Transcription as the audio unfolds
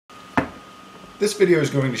This video is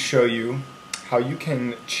going to show you how you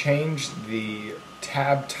can change the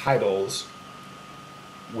tab titles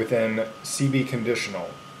within CB Conditional,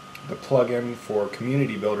 the plugin for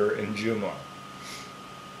Community Builder in Joomla.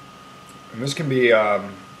 And this can be a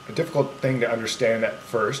difficult thing to understand at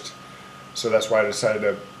first, so that's why I decided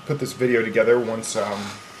to put this video together once I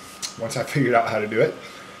figured out how to do it.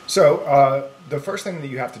 So the first thing that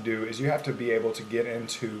you have to do is you have to be able to get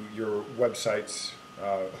into your website's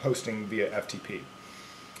hosting via FTP.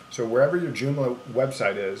 So wherever your Joomla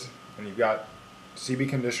website is, and you've got CB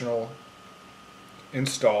Conditional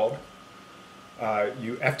installed,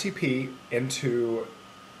 you FTP into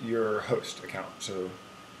your host account. So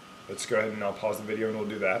let's go ahead and I'll pause the video and we'll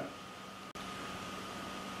do that.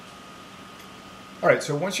 Alright,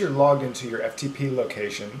 so once you're logged into your FTP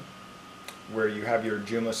location, where you have your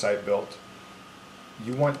Joomla site built,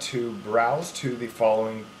 you want to browse to the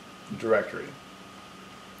following directory.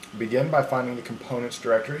 Begin by finding the components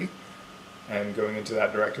directory and going into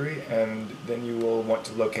that directory, and then you will want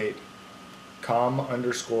to locate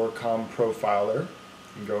com_com_profiler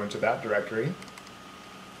and go into that directory,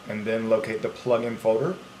 and then locate the plugin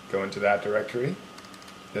folder, go into that directory,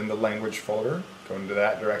 then the language folder, go into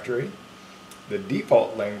that directory, the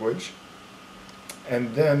default language,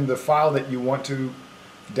 and then the file that you want to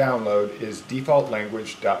download is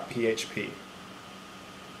defaultlanguage.php.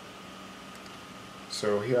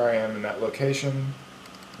 So here I am in that location.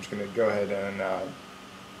 I'm just going to go ahead and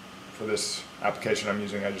for this application I'm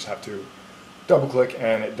using, I just have to double click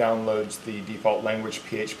and it downloads the default language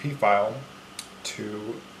PHP file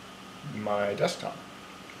to my desktop.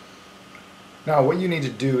 Now what you need to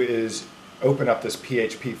do is open up this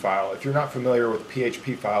PHP file. If you're not familiar with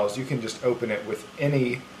PHP files, you can just open it with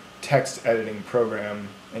any text editing program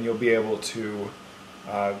and you'll be able to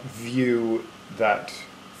view that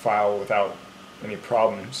file without any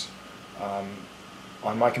problems.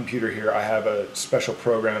 On my computer here I have a special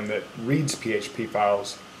program that reads PHP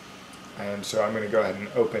files, and so I'm going to go ahead and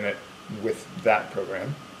open it with that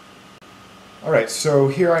program. Alright, so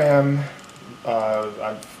here I am.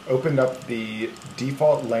 I've opened up the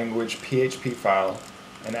default language PHP file,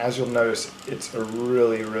 and as you'll notice, it's a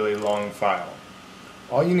really long file.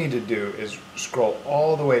 All you need to do is scroll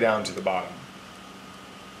all the way down to the bottom.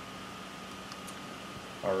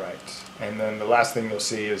 Alright, and then the last thing you'll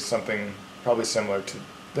see is something probably similar to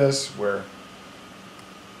this, where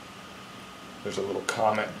there's a little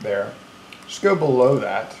comment there. Just go below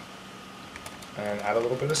that and add a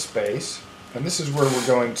little bit of space, and this is where we're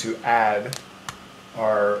going to add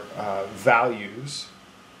our values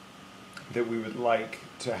that we would like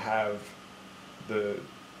to have the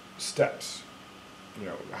steps,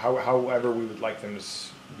 however we would like them to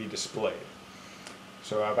be displayed.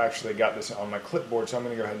 So I've actually got this on my clipboard, so I'm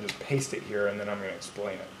going to go ahead and just paste it here and then I'm going to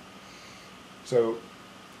explain it. So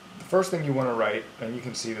the first thing you want to write, and you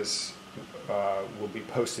can see this will be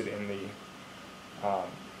posted in the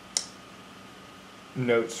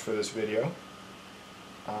notes for this video.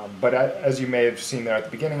 But as you may have seen there at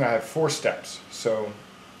the beginning, I have 4 steps. So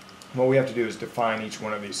what we have to do is define each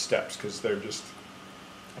one of these steps, because they're just,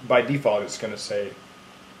 by default, it's going to say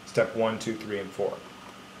step 1, 2, 3, and 4.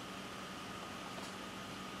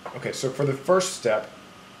 Okay, so for the first step,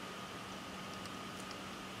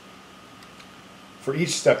 for each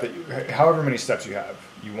step that however many steps you have,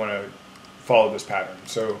 you want to follow this pattern.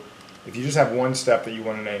 So if you just have one step that you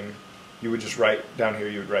want to name, you would just write down here,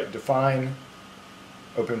 you would write define,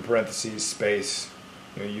 open parentheses, space,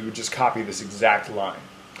 you would just copy this exact line.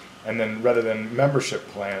 And then rather than membership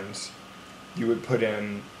plans, you would put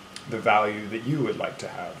in the value that you would like to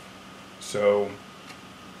have. So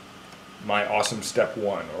my awesome step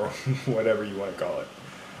 1, or whatever you want to call it.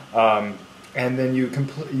 And then you can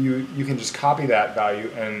just copy that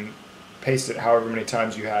value and paste it however many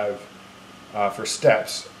times you have for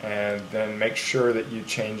steps, and then make sure that you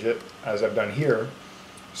change it as I've done here,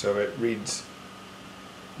 so it reads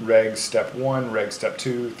reg step 1, reg step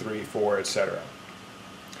 2, 3, 4, etc.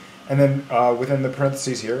 And then within the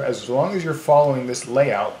parentheses here, as long as you're following this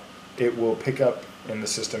layout, it will pick up in the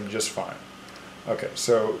system just fine. Okay,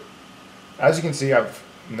 so as you can see, I've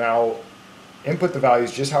now input the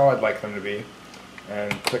values just how I'd like them to be,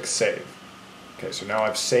 and click save. Okay, so now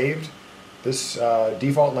I've saved this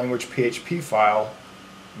default language PHP file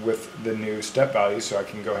with the new step values, so I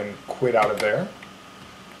can go ahead and quit out of there.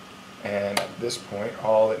 And at this point,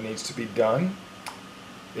 all that needs to be done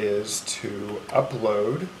is to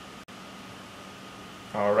upload.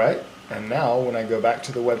 Alright, and now when I go back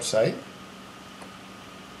to the website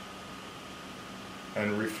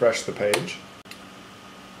and refresh the page,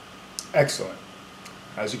 excellent.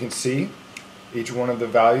 As you can see, Each one of the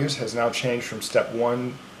values has now changed from step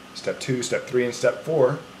 1, step 2, step 3, and step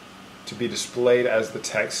 4 to be displayed as the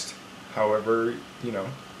text however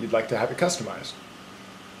you'd like to have it customized.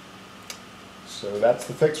 So that's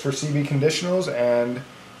the fix for CB conditionals and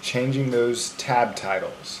changing those tab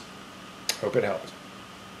titles. Hope it helped.